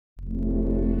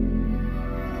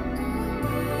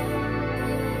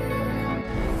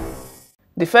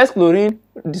the first chlorine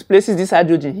displaces this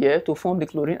hydrogen here to form the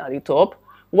chlorine at the top,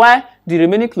 while the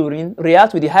remaining chlorine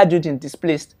reacts with the hydrogen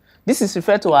displaced. This is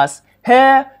referred to as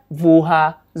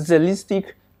Lvoisier-Zelinsky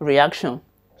reaction.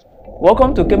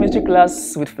 Welcome to chemistry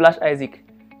class with Flash Isaac.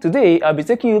 Today I'll be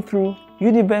taking you through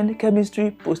Uniben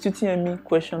chemistry post UTME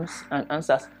questions and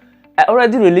answers. I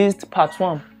already released part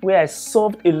 1 where I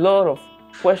solved a lot of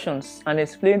questions and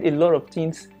explained a lot of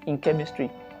things in chemistry.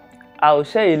 I'll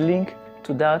share a link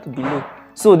to that below.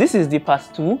 So this is the part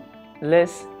 2.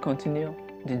 Let's continue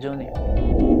the journey.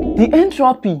 The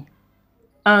entropy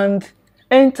and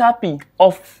enthalpy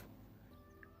of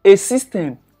a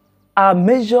system are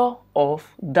measure of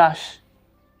dash.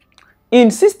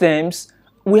 In systems,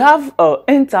 we have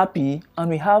enthalpy and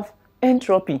we have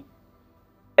entropy.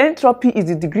 Entropy is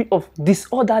the degree of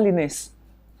disorderliness.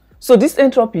 So this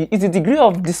entropy is the degree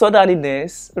of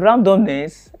disorderliness,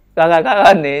 randomness,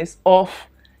 of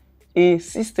a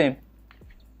system.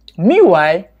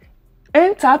 Meanwhile,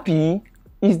 enthalpy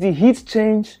is the heat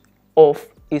change of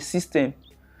a system.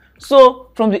 So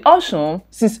from the option,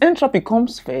 since entropy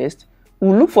comes first,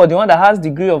 we'll look for the one that has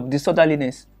degree of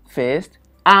disorderliness first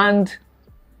and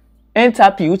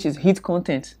enthalpy, which is heat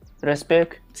content,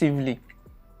 respectively.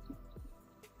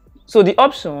 So the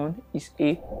option is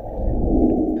A.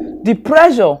 The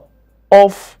pressure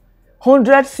of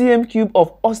 100 cm³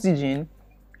 of oxygen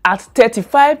at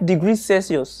 35 degrees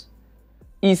Celsius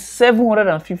is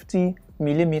 750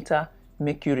 mm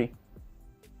mercury.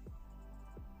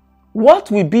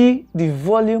 What will be the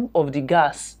volume of the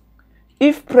gas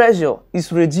if pressure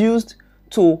is reduced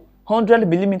to 100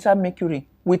 mm mercury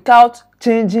without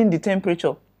changing the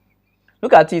temperature?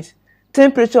 Look at it.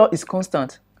 Temperature is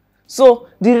constant. So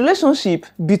the relationship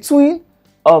between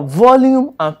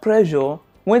volume and pressure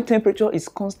when temperature is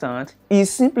constant is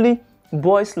simply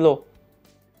Boyle's law,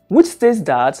 which states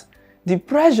that the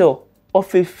pressure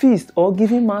of a fixed or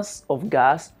given mass of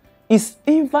gas is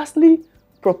inversely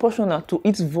proportional to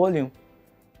its volume,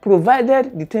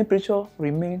 provided the temperature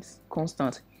remains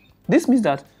constant. This means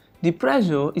that the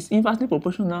pressure is inversely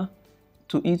proportional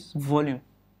to its volume.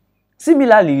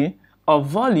 Similarly, our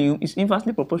volume is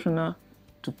inversely proportional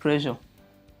to pressure.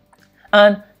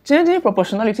 And changing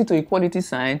proportionality to equality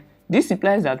sign, this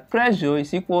implies that pressure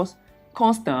is equals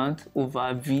constant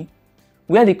over V,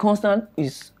 where the constant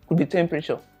could be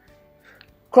temperature.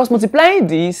 Cross multiplying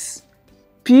this,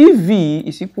 PV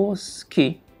is equals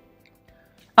K.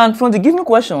 And from the given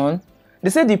question, they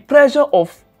say the pressure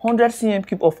of 100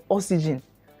 cm³ of oxygen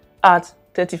at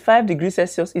 35 degrees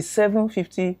Celsius is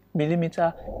 750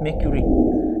 mm mercury.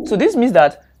 So this means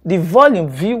that the volume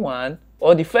V1,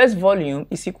 or the first volume,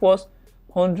 is equals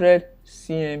 100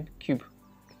 cm³.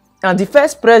 And the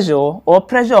first pressure or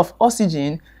pressure of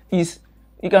oxygen is,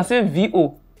 you can say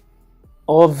VO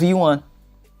or V1.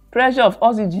 Pressure of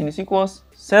oxygen is equals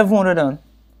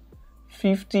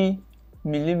 750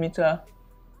 mm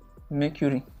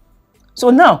mercury. So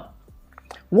now,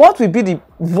 what will be the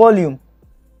volume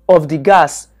of the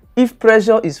gas if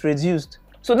pressure is reduced?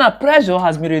 So now pressure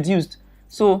has been reduced.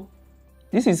 So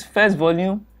this is first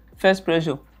volume, first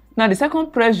pressure. Now the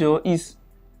second pressure is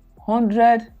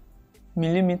 100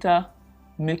 mm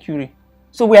mercury.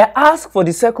 So we are asked for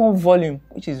the second volume,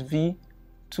 which is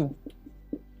V2.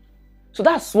 So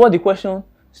that's what the question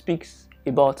speaks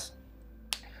about.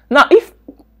 Now if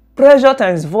pressure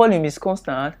times volume is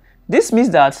constant, this means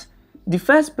that the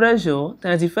first pressure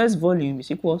times the first volume is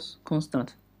equals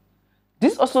constant.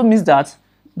 This also means that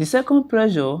the second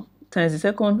pressure times the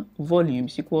second volume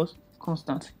is equals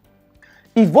constant.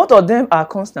 If both of them are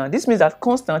constant, this means that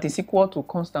constant is equal to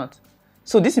constant.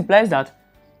 So this implies that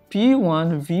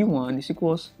P1 V1 is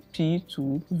equals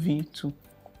P2 V2.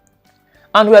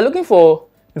 And we are looking for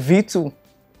V2.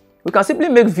 We can simply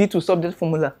make V2 subject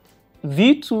formula.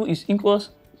 V2 is equals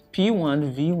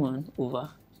P1 V1 over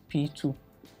P2.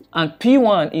 And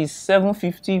P1 is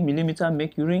 750 mm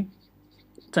mercury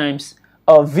times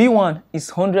V1 is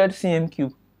 100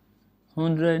 cm³.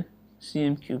 100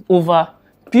 cm³ over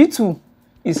P2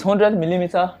 is 100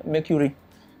 mm mercury.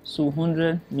 So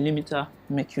 100 mm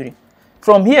mercury.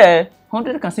 From here,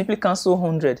 100 can simply cancel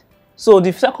 100. So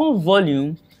the second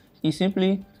volume is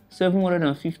simply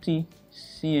 750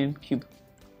 cm³.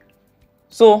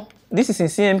 So this is in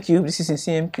cm³, this is in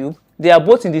cm³. They are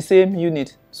both in the same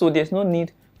unit, so there's no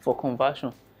need for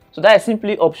conversion. So that is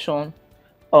simply option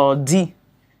D.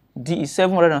 D is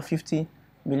 750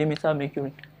 mm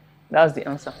mercury. That's the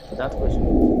answer to that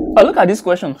question. Look at this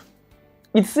question.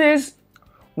 It says,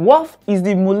 what is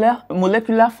the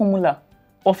molecular formula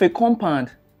of a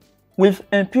compound with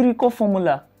empirical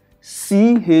formula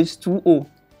CH2O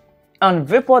and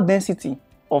vapor density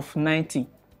of 90?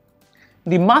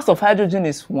 the mass of hydrogen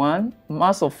is 1,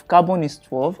 mass of carbon is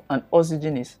 12, and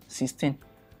oxygen is 16.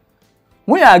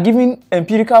 When you are given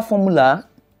empirical formula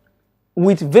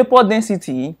with vapor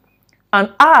density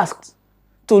and asked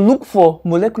to look for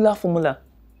molecular formula,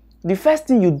 the first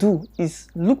thing you do is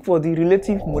look for the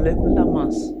relative molecular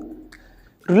mass.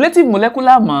 Relative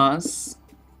molecular mass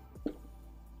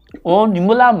or the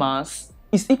molar mass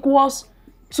is equals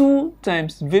 2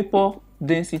 times vapor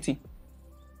density.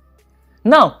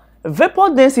 Now,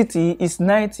 vapor density is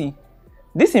 90.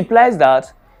 This implies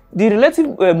that the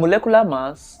relative molecular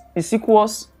mass is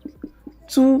equals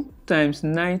 2 times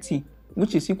 90,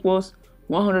 which is equals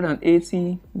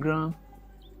 180 gram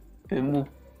per mole.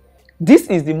 This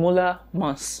is the molar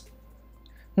mass.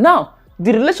 Now,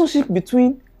 the relationship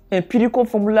between empirical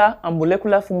formula and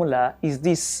molecular formula is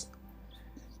this.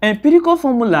 Empirical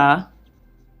formula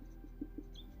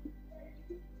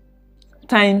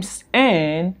times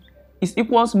N is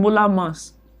equals molar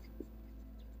mass.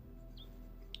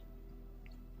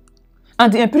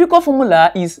 And the empirical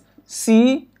formula is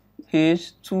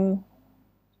CH2O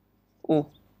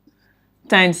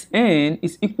times N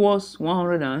is equals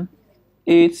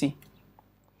 180.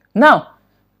 Now,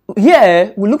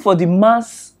 here we look for the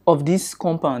mass of this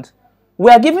compound.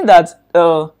 We are given that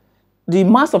the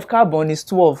mass of carbon is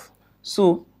 12.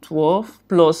 So 12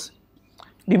 plus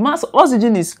the mass of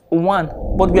oxygen is 1,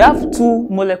 but we have 2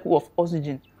 molecules of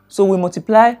oxygen. So we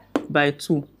multiply by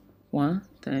 2. 1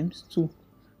 times 2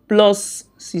 plus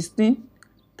 16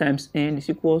 times N is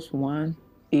equals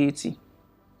 180.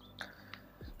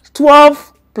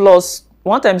 12 plus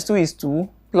 1 times 2 is 2,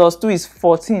 plus 2 is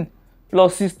 14,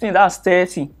 plus 16, that's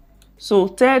 30. So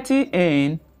 30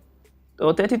 N,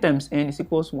 or 30 times N is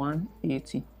equals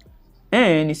 180.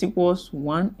 N is equals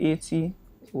 180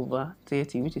 over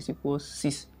 30, which is equals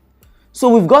 6. So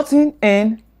we've gotten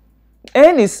N.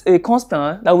 N is a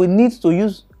constant that we need to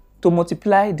use to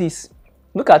multiply this.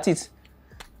 Look at it.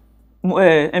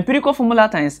 Empirical formula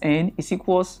times N is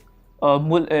equals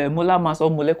molar mass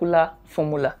or molecular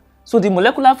formula. So the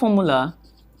molecular formula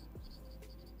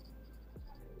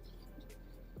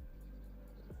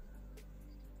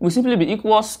will simply be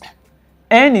equals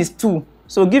N is 2.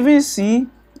 So given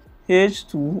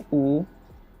CH2O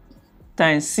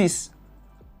times 6,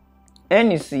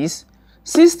 N is 6.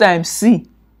 6 times C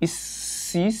is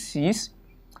 6.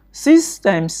 6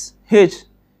 times H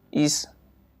is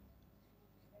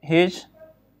H6,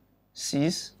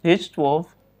 H12.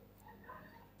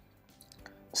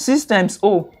 6 times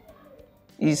O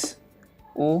is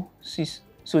O6.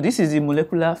 So this is the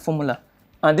molecular formula.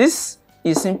 And this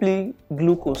is simply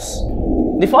glucose.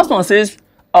 The first one says,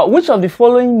 which of the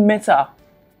following metal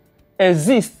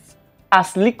exists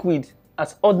as liquid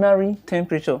at ordinary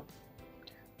temperature?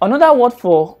 Another word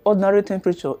for ordinary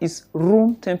temperature is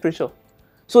room temperature.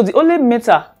 So the only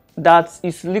metal that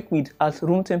is liquid at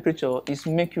room temperature is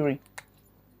mercury,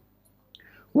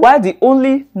 while the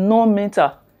only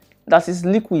non-metal that is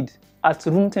liquid at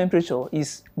room temperature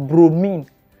is bromine.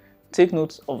 Take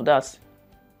note of that.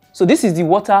 So this is the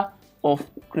water of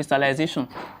crystallization.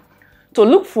 To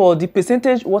look for the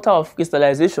percentage water of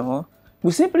crystallization,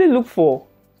 we simply look for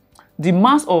the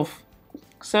mass of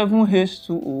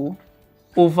 7H2O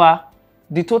over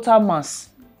the total mass.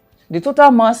 The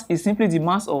total mass is simply the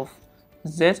mass of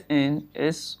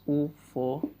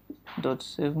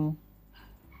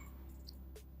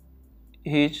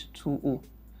ZnSO4.7H2O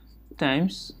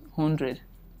times 100.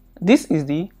 This is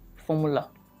the formula.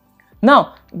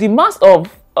 Now, the mass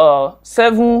of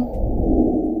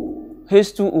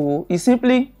 7H2O is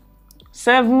simply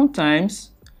 7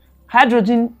 times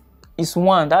hydrogen is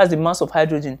 1, that's the mass of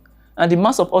hydrogen, and the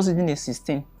mass of oxygen is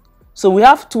 16. So we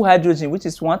have 2 hydrogen, which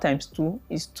is 1 times 2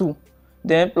 is 2.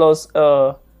 Then plus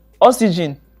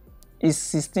oxygen is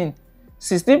 16.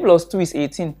 16 plus 2 is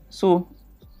 18. So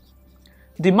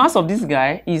the mass of this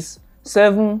guy is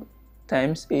 7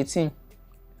 times 18.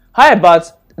 How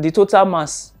about the total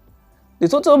mass? The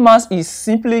total mass is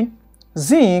simply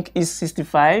zinc is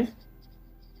 65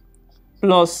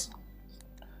 plus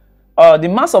the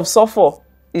mass of sulfur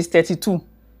is 32.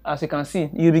 As you can see,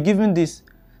 you'll be given this.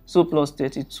 So plus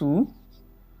 32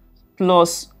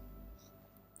 plus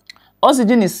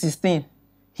oxygen is 16.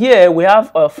 Here we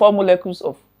have 4 molecules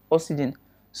of oxygen,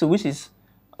 so which is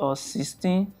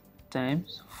 16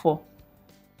 times 4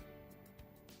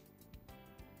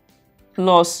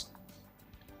 plus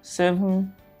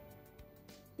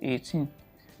 718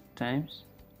 times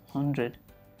 100.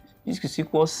 This is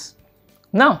equals.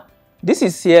 Now this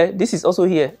is here, this is also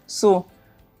here. So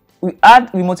we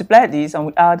multiply this and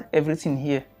we add everything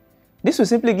here. This will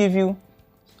simply give you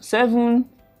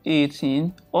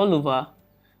 718 all over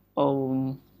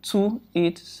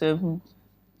 287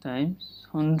 times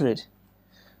 100.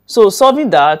 So solving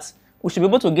that, we should be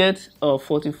able to get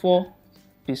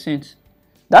 44%.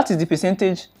 That is the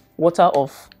percentage water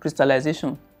of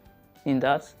crystallization in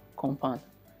that compound,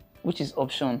 which is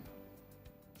option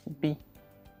B.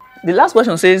 The last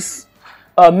question says,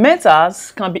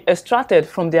 metals can be extracted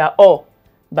from their ore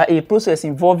by a process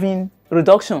involving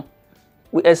reduction.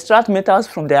 We extract metals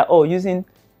from their ore using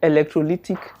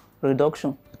electrolytic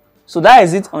reduction. So that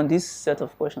is it on this set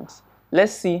of questions.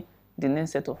 Let's see the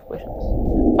next set of questions.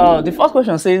 The first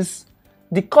question says,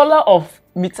 the color of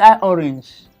methyl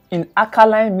orange in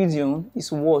alkaline medium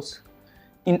is what?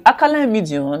 In alkaline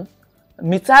medium,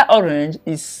 methyl orange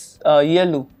is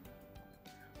yellow.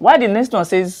 While the next one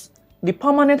says, the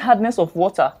permanent hardness of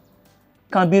water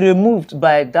can be removed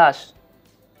by dash.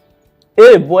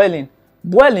 A. Boiling.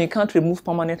 Boiling can't remove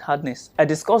permanent hardness. I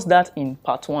discussed that in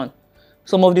part 1.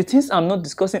 Some of the things I'm not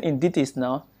discussing in details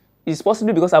now is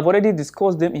possibly because I've already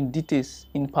discussed them in details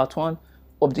in part 1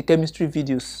 of the chemistry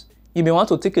videos. You may want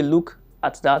to take a look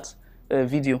at that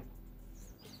video.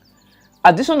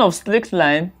 Addition of slaked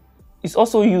lime is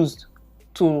also used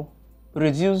to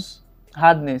reduce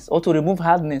hardness or to remove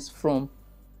hardness from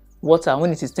water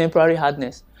when it is temporary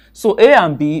hardness. So A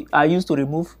and B are used to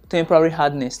remove temporary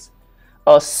hardness.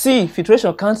 C,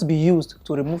 filtration can't be used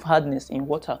to remove hardness in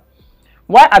water.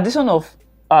 While addition of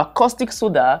caustic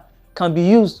soda can be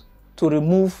used to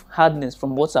remove hardness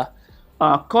from water.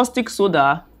 Caustic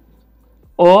soda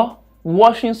or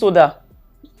washing soda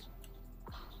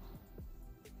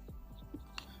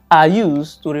are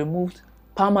used to remove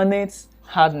permanent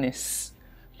hardness.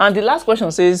 And the last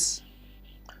question says,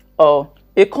 a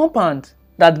compound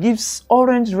that gives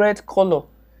orange-red color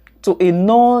to a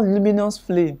non-luminous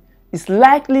flame is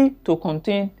likely to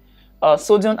contain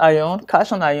sodium ion,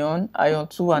 calcium ion, ion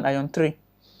 2, and ion 3.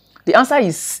 The answer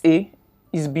is A,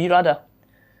 is B rather.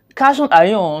 Calcium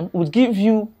ion would give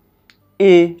you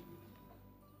an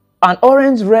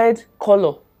orange-red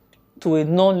color to a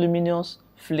non-luminous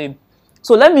flame.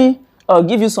 So let me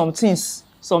give you some tips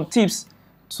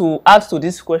to add to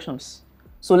these questions.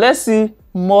 So let's see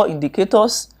more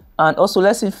indicators, and also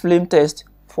let's see flame test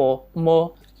for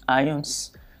more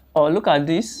ions. Look at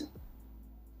this.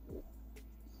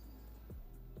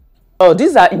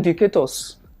 These are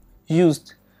indicators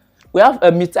used. We have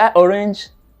a methyl orange,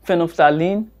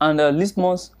 phenolphthalein, and a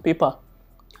litmus paper.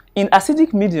 In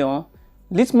acidic medium,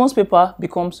 litmus paper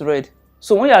becomes red.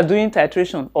 So when you are doing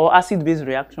titration or acid-base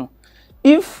reaction,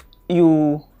 if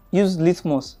you use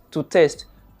litmus to test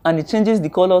and it changes the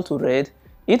color to red,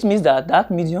 it means that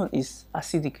that medium is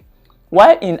acidic.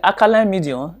 While in alkaline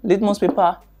medium, litmus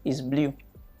paper is blue.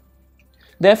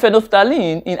 Then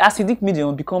phenolphthalein in acidic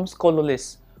medium becomes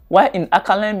colorless, while in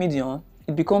alkaline medium,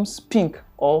 it becomes pink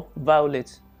or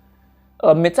violet.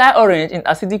 Methyl orange in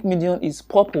acidic medium is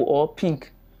purple or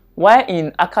pink, while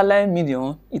in alkaline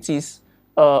medium, it is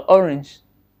orange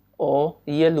or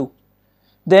yellow.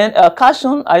 Then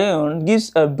calcium ion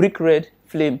gives a brick red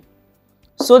flame.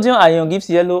 Sodium ion gives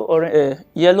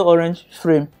yellow-orange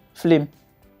flame.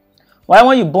 While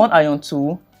when you burn ion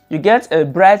 2, you get a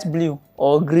bright blue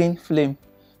or green flame.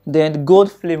 Then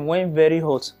gold flame when very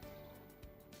hot.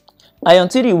 Ion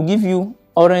 3 will give you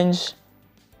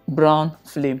orange-brown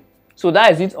flame. So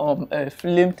that is it on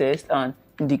flame test and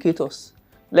indicators.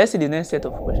 Let's see the next set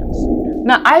of questions.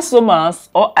 Now, isomers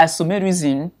or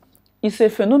isomerism is a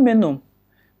phenomenon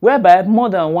whereby more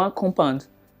than one compound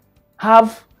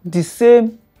have the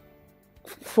same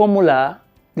formula,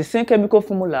 the same chemical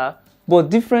formula, but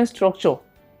different structure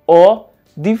or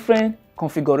different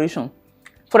configuration.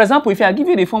 For example, if I give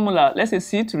you the formula, let's say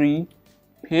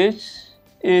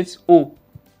C3H8O.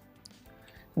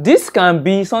 This can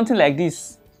be something like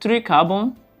this: 3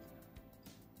 carbon,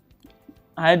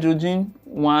 hydrogen,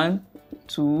 1,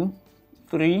 2,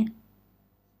 3,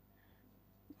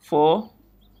 4,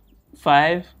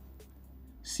 5,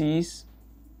 6,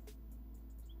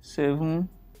 7,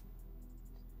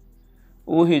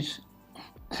 OH.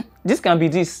 This can be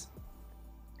this.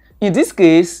 In this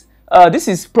case, this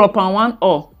is propan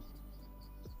 1O.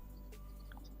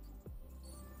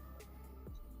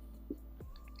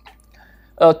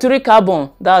 Three carbon,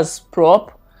 that's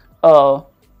prop.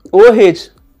 OH,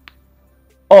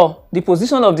 or the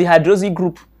position of the hydroxy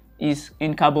group is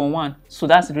in carbon 1. So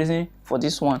that's the reason for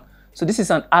this one. So this is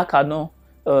an alkyl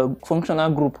functional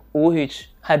group, OH,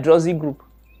 hydroxy group.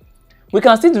 We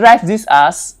can still write this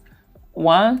as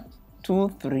 1, 2,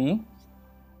 3.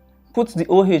 Put the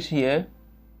OH here.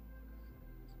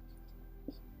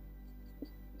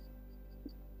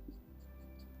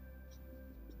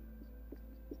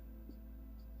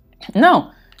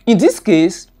 Now, in this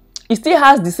case, it still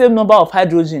has the same number of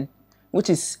hydrogen, which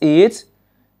is 8.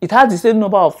 It has the same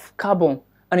number of carbon,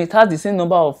 and it has the same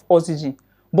number of oxygen.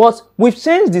 But we've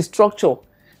changed the structure.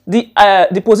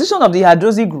 The position of the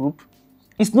hydroxy group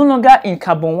is no longer in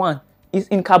carbon 1, it's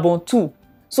in carbon 2.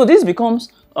 So this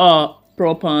becomes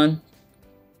propan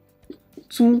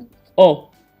 2O.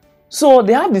 So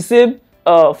they have the same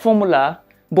formula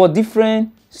but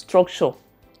different structure.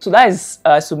 So that is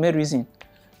isomerism.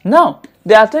 Now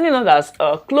they are telling us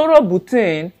that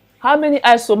chlorobutane, how many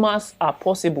isomers are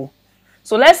possible.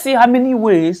 So let's see how many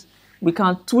ways we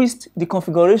can twist the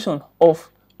configuration of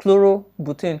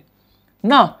chlorobutane.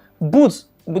 Now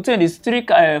butane is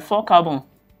 4 carbon.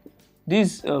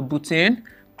 This butane.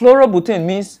 Chlorobutane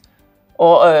means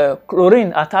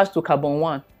chlorine attached to carbon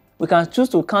 1. We can choose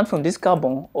to count from this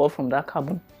carbon or from that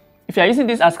carbon. If you are using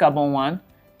this as carbon 1,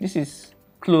 this is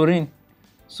chlorine.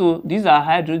 So these are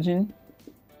hydrogen,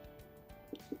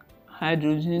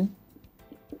 hydrogen,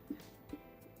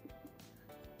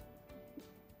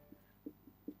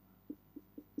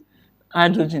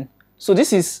 hydrogen. So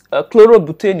this is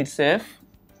chlorobutane itself.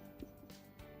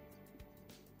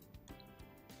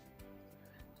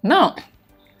 Now,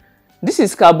 this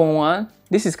is carbon 1,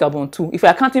 this is carbon 2. If we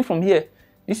are counting from here,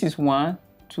 this is 1,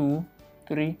 2,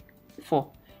 3, 4.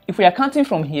 If we are counting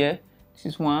from here, this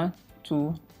is 1,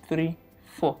 2, 3,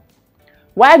 4.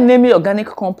 While naming organic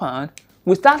compound,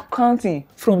 we start counting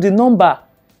from the number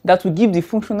that will give the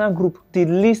functional group the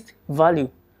least value.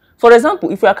 For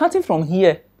example, if we are counting from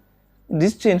here,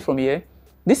 this chain from here,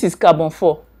 this is carbon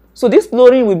 4. So this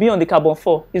chlorine will be on the carbon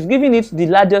 4. It's giving it the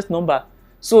largest number.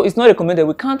 So it's not recommended.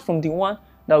 We count from the one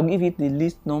that will give it the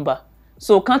least number.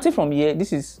 So counting from here,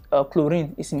 this is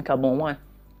chlorine is in carbon 1.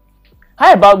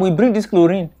 How about we bring this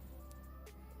chlorine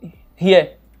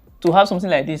here to have something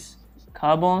like this,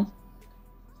 carbon.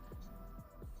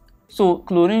 So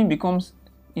chlorine becomes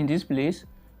in this place.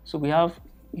 So we have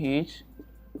H.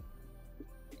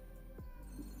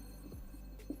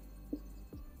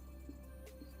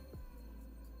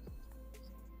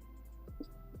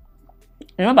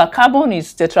 Remember, carbon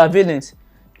is tetravalent.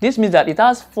 This means that it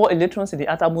has 4 electrons in the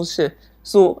outermost shell.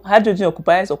 So hydrogen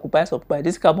occupies.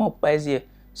 This carbon occupies here.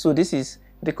 So this is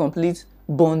the complete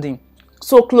bonding.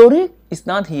 So chlorine is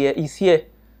not here, is here.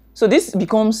 So this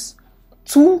becomes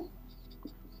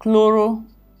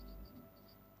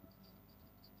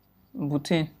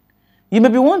 2-chlorobutane. You may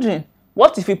be wondering,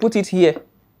 what if we put it here?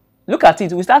 Look at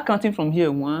it. We start counting from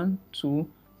here. 1, 2,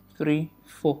 3,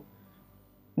 4.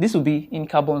 This will be in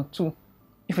carbon 2.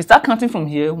 If we start counting from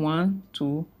here, 1,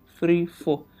 2, 3,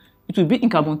 4, it will be in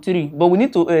carbon 3. But we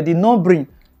need to the numbering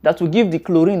that will give the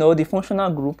chlorine or the functional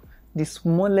group the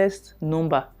smallest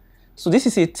number. So this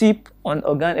is a tip on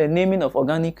naming of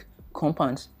organic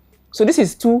compounds. So this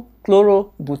is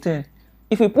 2-chlorobutane.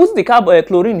 If we put the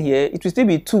chlorine here, it will still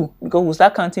be 2 because we'll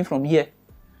start counting from here.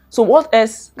 So what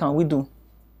else can we do?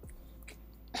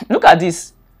 Look at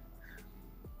this.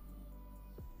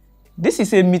 This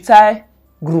is a methyl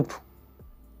group.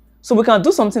 So we can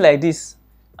do something like this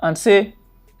and say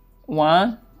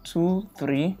 1, 2,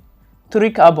 3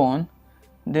 carbon,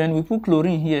 then we put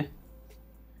chlorine here.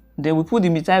 Then we put the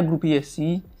methyl group here,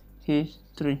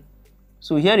 CH3.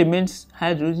 So here remains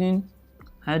hydrogen,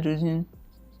 hydrogen,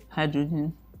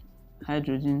 hydrogen,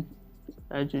 hydrogen,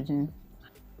 hydrogen.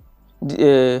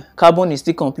 The carbon is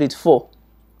still complete, 4.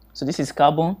 So this is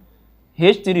carbon.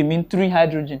 H3 remains 3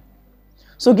 hydrogen.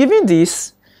 So given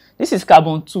this is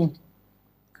carbon 2.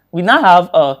 We now have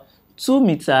 2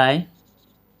 methyl,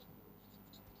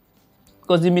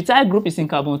 because the methyl group is in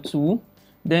carbon 2,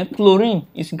 then chlorine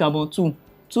is in carbon 2.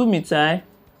 2 methyl,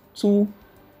 2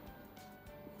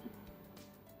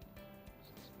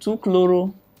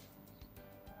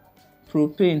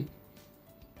 chloropropane.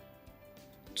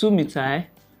 2 methyl,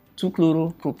 2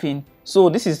 chloropropane. So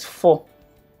this is 4.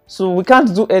 So we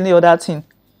can't do any other thing.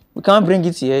 We can't bring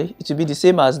it here. It will be the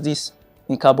same as this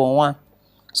in carbon 1.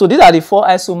 So these are the 4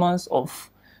 isomers of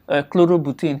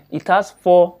chlorobutane. It has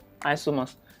 4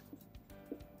 isomers.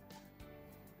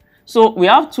 So we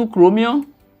have 2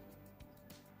 chromium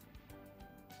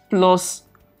plus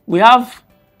we have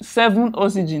 7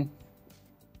 oxygen,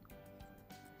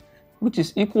 which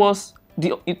is equals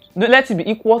let it be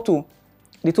equal to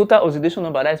the total oxidation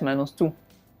number, that is -2.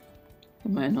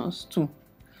 -2.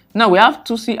 Now we have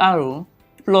 2 CRO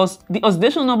plus the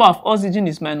oxidation number of oxygen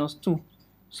is -2.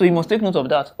 So you must take note of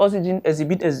that. Oxygen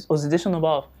exhibits oxidation number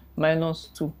of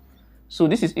 -2. So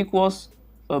this is equals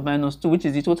 -2, which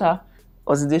is the total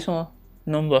oxidation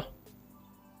number.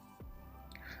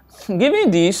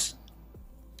 Given this,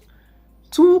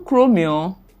 2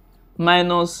 chromium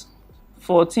minus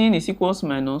 14 is equals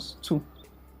 -2.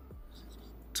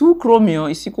 2 chromium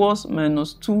is equals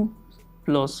minus 2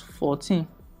 plus 14.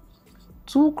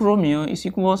 2 chromium is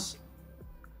equals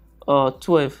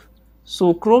 12.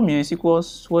 So chromium is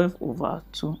equals 12 over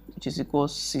 2, which is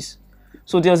equals 6.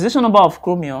 So the oxidation number of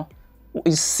chromium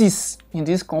is 6 in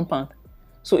this compound.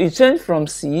 So it changed from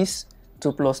 6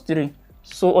 to plus 3.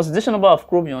 So oxidation number of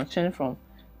chromium changed from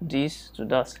this to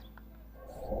that.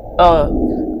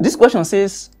 This question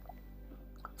says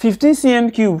 15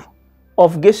 cm cube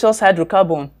of gaseous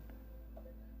hydrocarbon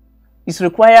is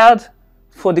required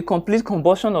for the complete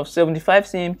combustion of 75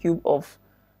 cm cube of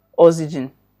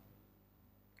oxygen.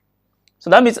 So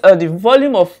that means the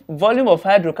volume of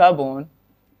hydrocarbon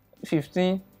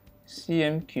 15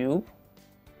 cm cube.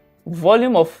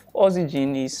 Volume of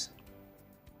oxygen is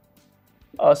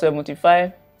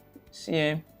 75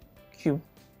 cm cube,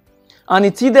 and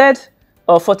it needed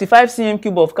 45 cm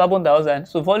cube of carbon dioxide.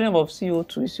 So volume of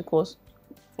CO2 is equals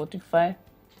 45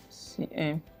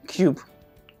 cm cube.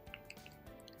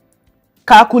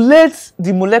 Calculate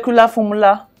the molecular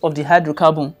formula of the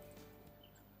hydrocarbon.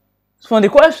 So from the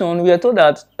question, we are told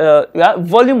that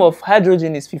volume of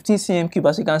hydrogen is 15 cm cube.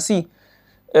 As you can see,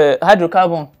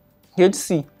 hydrocarbon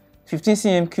HC 15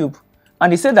 cm cube,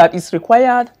 and they said that it's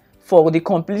required for the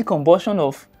complete combustion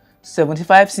of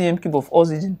 75 cm cube of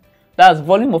oxygen. That's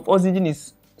volume of oxygen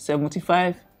is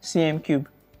 75 cm cube,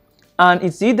 and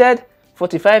it's needed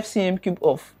 45 cm cube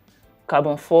of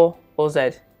carbon 4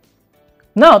 oxide.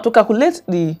 Now, to calculate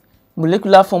the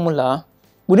molecular formula,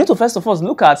 we need to first of all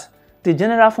look at the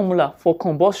general formula for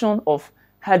combustion of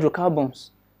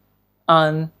hydrocarbons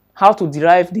and how to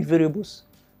derive the variables.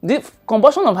 The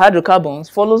combustion of hydrocarbons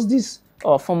follows this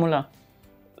formula,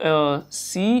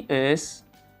 CSHY.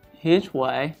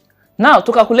 Now,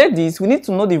 to calculate this, we need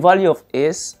to know the value of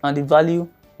S and the value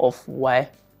of Y.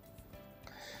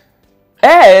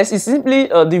 S is simply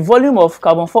the volume of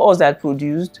carbon 4 oxide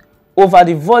produced over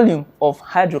the volume of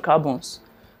hydrocarbons.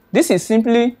 This is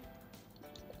simply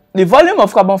the volume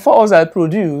of carbon 4 oxide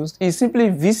produced is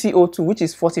simply VCO2, which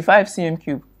is 45 cm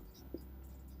cube,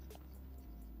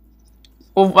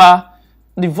 over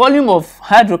the volume of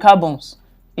hydrocarbons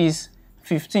is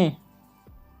 15.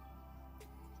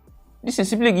 This will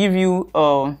simply give you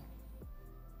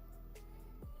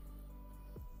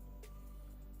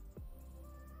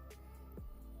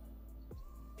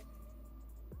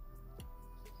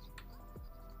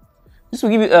this will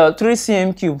give you 3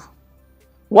 cm cube.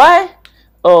 Why?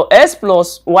 S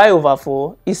plus Y over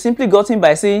 4 is simply gotten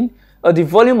by saying the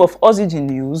volume of oxygen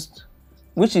used,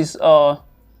 which is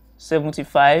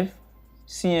 75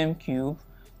 cm cube,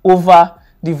 over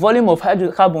the volume of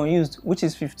hydrocarbon used, which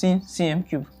is 15 cm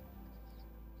cube.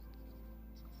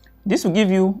 This will give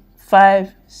you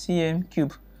 5 cm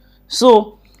cube.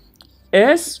 So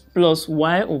S plus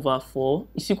Y over 4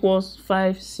 is equals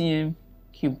 5 cm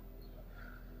cube.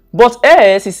 But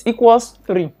S is equals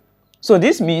 3. So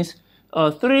this means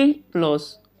 3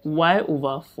 plus Y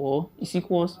over 4 is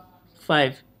equals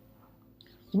 5.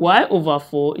 Y over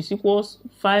 4 is equals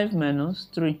 5 minus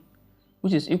 3,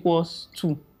 which is equals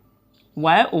 2.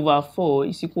 Y over 4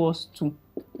 is equals 2.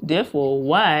 Therefore,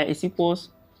 Y is equals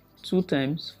 2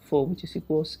 times 4, which is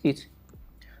equals 8.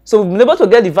 So we've been able to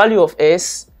get the value of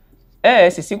S.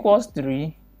 S is equals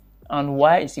 3 and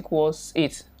Y is equals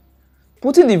 8.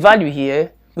 Putting the value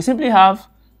here, we simply have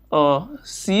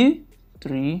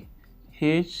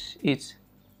C3H8.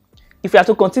 If we are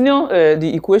to continue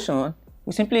the equation,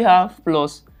 we simply have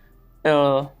plus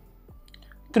 3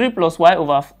 plus Y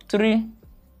over 3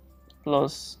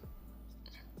 plus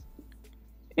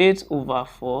 8 over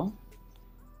 4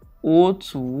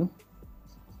 O2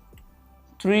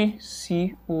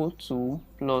 3CO2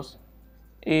 plus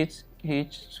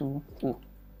 8H2O.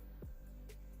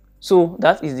 So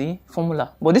that is the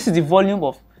formula. But this is the volume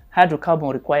of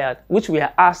hydrocarbon required, which we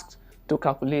are asked to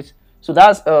calculate. So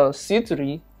that's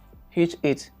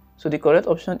C3H8. So the correct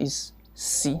option is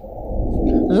C.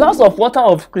 Loss of water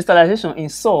of crystallization in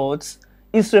salts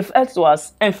is referred to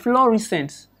as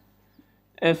efflorescence.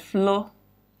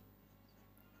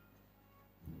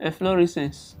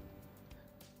 Efflorescence.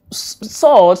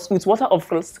 Salts with water of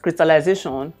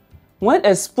crystallization, when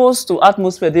exposed to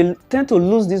atmosphere, they tend to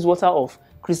lose this water of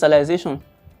crystallization.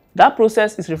 That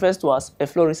process is referred to as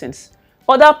efflorescence.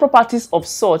 Other properties of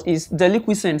salt is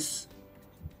deliquescence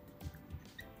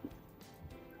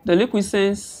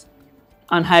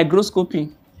and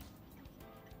hygroscopy.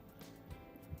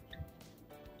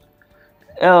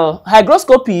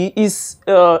 Hygroscopy is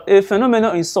a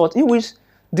phenomenon in salt in which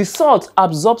the salt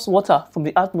absorbs water from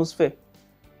the atmosphere.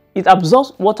 It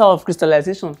absorbs water of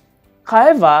crystallization.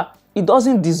 However, it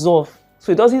doesn't dissolve,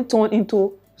 so it doesn't turn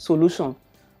into solution.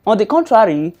 On the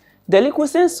contrary,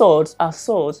 Deliquescent salts are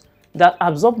salts that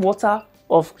absorb water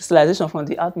of crystallization from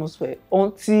the atmosphere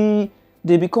until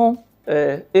they become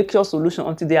aqueous solution,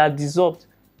 until they are dissolved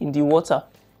in the water.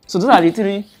 So those are the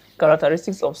three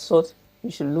characteristics of salt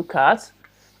we should look at.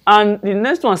 And the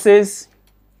next one says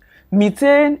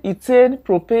methane, ethane,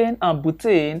 propane, and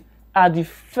butane are the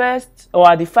first, or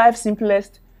are the five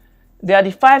simplest. They are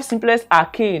the five simplest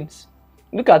alkanes.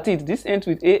 Look at it. This ends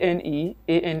with ANE,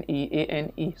 ANE,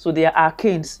 ANE. So they are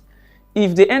alkanes.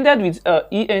 If they ended with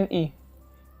ENE,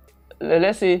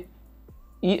 let's say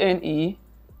ENE,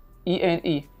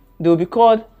 ENE, they will be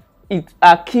called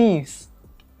alkenes.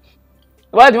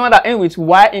 While the one that end with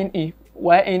YNE,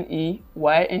 YNE,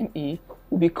 YNE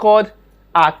will be called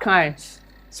alkynes.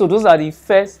 So those are the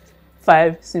first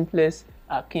five simplest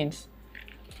alkenes.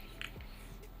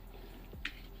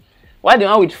 While the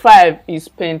one with five is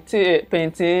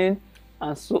pentane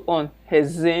and so on,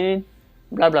 hexane,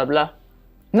 blah blah blah.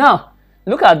 Now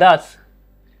look at that.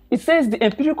 It says the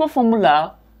empirical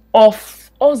formula of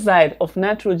oxide of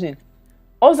nitrogen.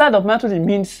 Oxide of nitrogen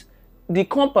means the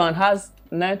compound has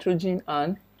nitrogen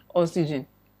and oxygen.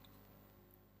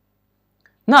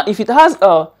 Now if it has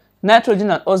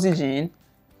nitrogen and oxygen,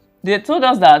 they told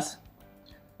us that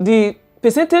the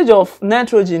percentage of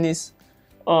nitrogen is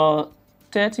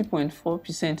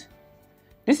 30.4%.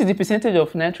 This is the percentage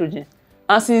of nitrogen.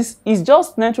 And since it's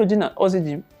just nitrogen and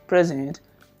oxygen present,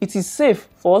 it is safe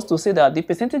for us to say that the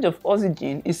percentage of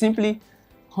oxygen is simply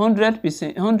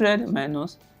 100%, 100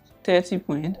 minus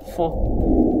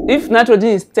 30.4. If nitrogen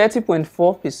is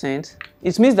 30.4%,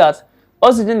 it means that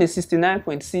oxygen is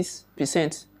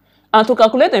 69.6%. And to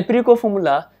calculate the empirical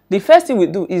formula, the first thing we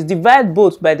do is divide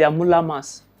both by their molar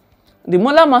mass. The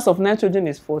molar mass of nitrogen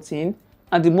is 14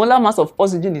 and the molar mass of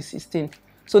oxygen is 16.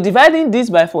 So dividing this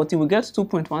by 14, we get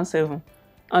 2.17.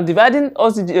 And dividing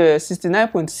oxygen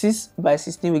 69.6 by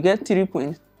 16, we get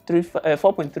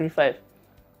 4.35.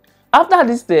 After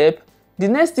this step, the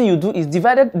next thing you do is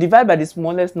divide by the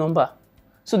smallest number.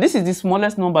 So this is the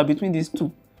smallest number between these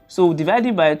two. So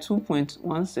divided by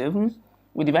 2.17,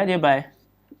 we divide it by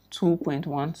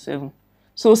 2.17.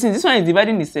 So since this one is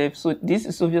dividing itself, so this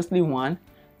is obviously 1.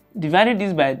 Dividing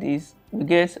this by this, we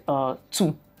get 2.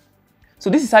 So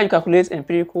this is how you calculate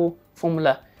empirical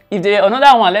formula. If there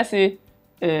another one, let's say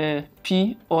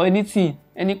P or anything,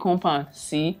 any compound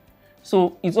C,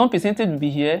 so its own percentage will be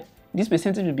here, this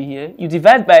percentage will be here. You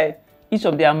divide by each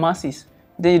of their masses,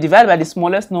 then you divide by the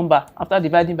smallest number after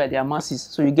dividing by their masses,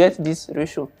 so you get this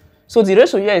ratio. So the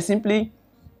ratio here is simply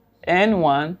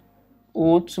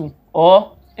N1O2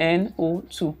 or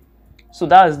NO2. So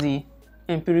that's the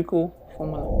empirical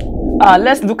formula.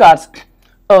 Let's look at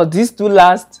these two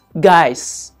last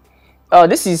guys.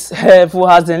 This is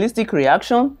Hydrocarbons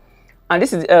reaction, and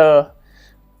this is a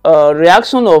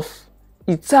reaction of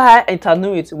ethyl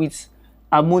ethanoate with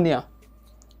ammonia.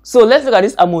 So let's look at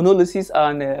this ammonolysis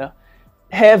and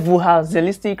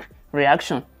Hydrocarbons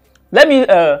reaction. Let me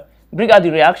bring out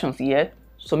the reactions here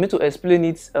for me to explain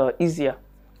it easier.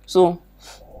 So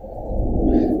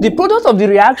the product of the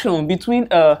reaction between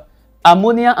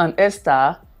ammonia and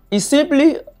ester is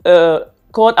simply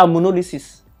called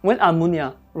ammonolysis when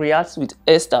ammonia reacts with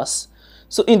esters.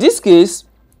 So in this case,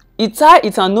 ethyl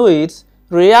ethanoate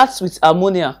reacts with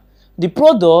ammonia. The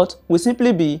product will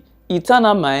simply be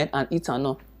ethanamide and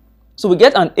ethanol. So we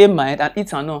get an amide and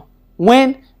ethanol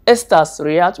when esters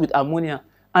react with ammonia,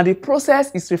 and the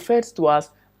process is referred to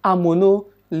as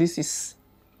ammonolysis.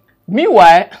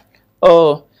 Meanwhile,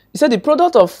 he said the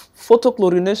product of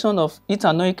photochlorination of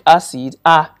ethanoic acid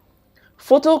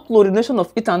photochlorination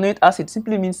of ethanoic acid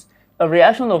simply means a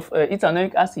reaction of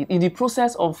ethanoic acid in the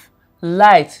process of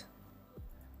light.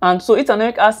 And so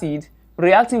ethanoic acid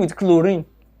reacting with chlorine.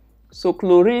 So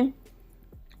chlorine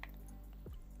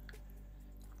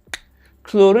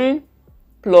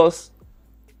plus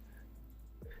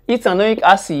ethanoic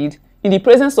acid in the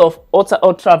presence of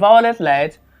ultraviolet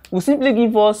light will simply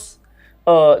give us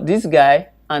this guy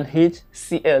and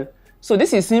HCl. So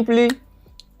this is simply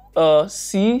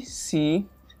CC,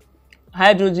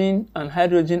 hydrogen and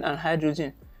hydrogen and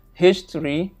hydrogen,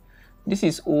 H3. This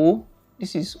is O,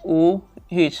 this is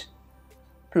OH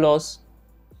plus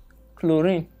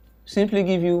chlorine. Simply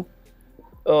give you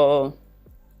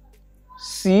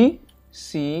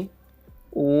CCOOH,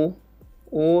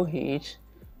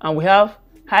 and we have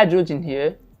hydrogen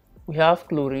here, we have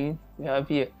chlorine, we have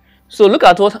here. So look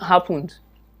at what happened.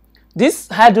 This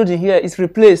hydrogen here is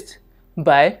replaced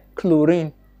by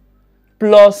chlorine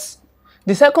plus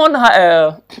the second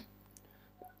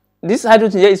this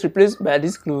hydrogen here is replaced by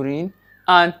this chlorine,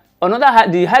 and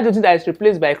the hydrogen that is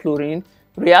replaced by chlorine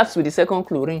reacts with the second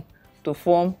chlorine to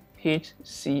form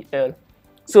HCl.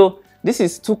 So this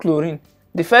is 2 chlorine.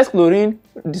 The first chlorine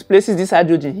displaces this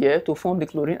hydrogen here to form the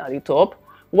chlorine at the top,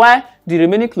 while the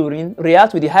remaining chlorine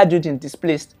reacts with the hydrogen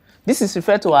displaced. This is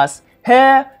referred to as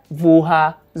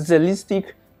Lvoisier-Zelinsky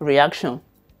reaction.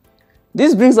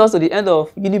 This brings us to the end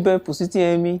of Uniben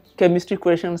UTME chemistry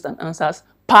questions and answers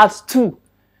part 2.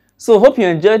 So hope you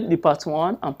enjoyed the part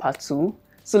 1 and part 2.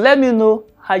 So let me know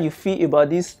how you feel about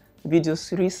this video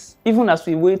series, even as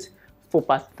we wait for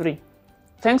part 3.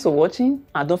 Thanks for watching,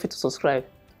 and don't forget to subscribe.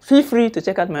 Feel free to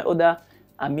check out my other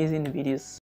amazing videos.